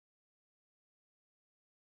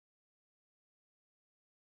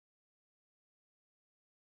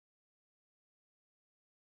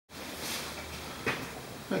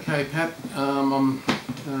Okay, Pat, I'm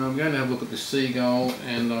going to have a look at this seagull,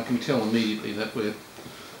 and I can tell immediately that we've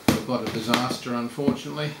got a disaster,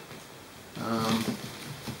 unfortunately.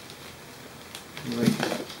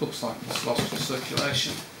 Looks like it's lost its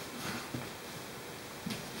circulation.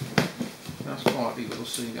 That's quite a little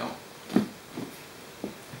seagull.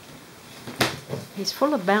 He's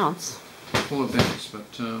full of bounce. Full of bounce, but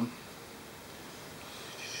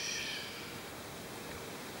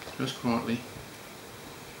just quietly.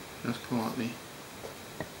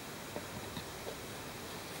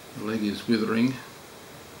 The leg is withering.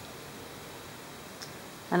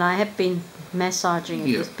 And I have been massaging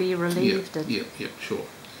it with Be Relieved. Yeah, sure.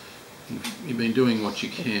 You've been doing what you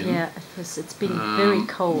can. Yeah, because it's been very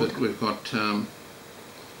cold. But we've got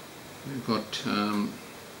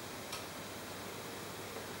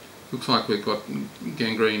looks like we've got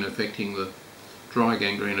gangrene affecting the dry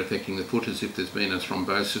gangrene affecting the foot, as if there's been a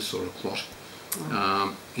thrombosis or a clot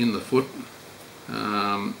in the foot.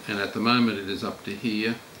 And at the moment it is up to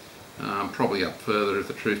here, probably up further if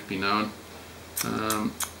the truth be known.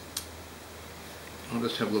 I'll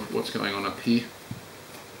just have a look at what's going on up here.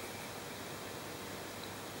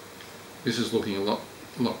 This is looking a lot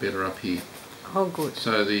better up here. Oh, good.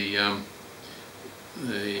 So the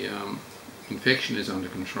infection is under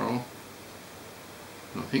control,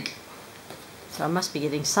 I think. So I must be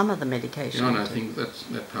getting some of the medication. Yeah, I think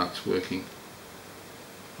that part's working.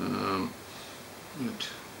 But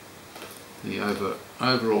the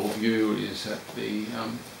overall view is that he's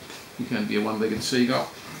going to be a one-legged seagull.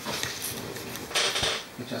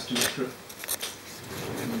 Just a matter of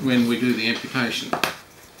when we do the amputation,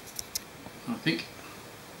 I think.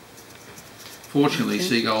 Fortunately,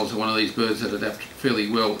 seagulls are one of these birds that adapt fairly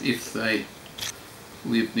well if they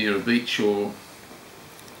live near a beach or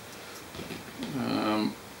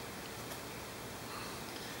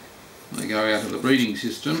they go out of the breeding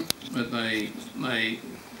system, but they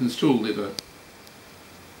can still live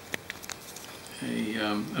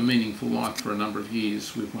a meaningful life for a number of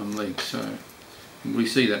years with one leg. So we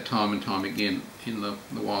see that time and time again in the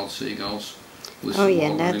wild seagulls. Oh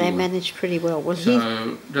yeah, no, they manage pretty well.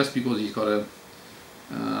 So just because he's got a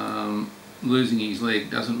losing his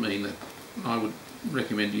leg doesn't mean that I would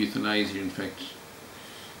recommend euthanasia. In fact,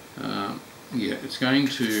 yeah, it's going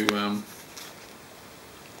to.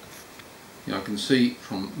 I can see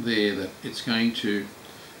from there that it's going to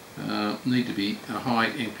need to be a high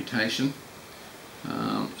amputation.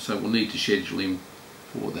 So we'll need to schedule him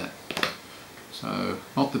for that. So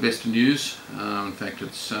not the best of news. In fact,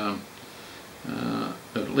 it's. But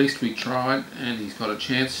at least we tried, and he's got a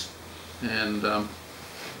chance, and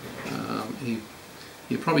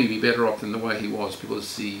he'd probably be better off than the way he was,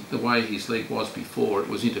 because the way his leg was before, it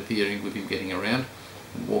was interfering with him getting around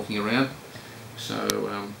and walking around. So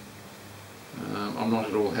I'm not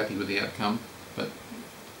at all happy with the outcome, but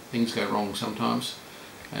things go wrong sometimes,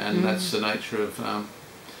 and that's the nature of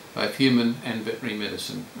both human and veterinary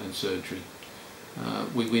medicine and surgery.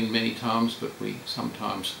 We win many times, but we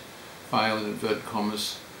sometimes fail, in inverted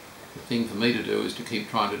commas. The thing for me to do is to keep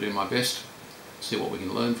trying to do my best, see what we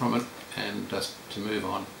can learn from it, and just to move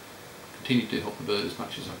on, continue to help the bird as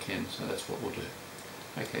much as I can. So that's what we'll do.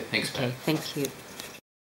 Okay, thanks, Pat. Okay, thank you.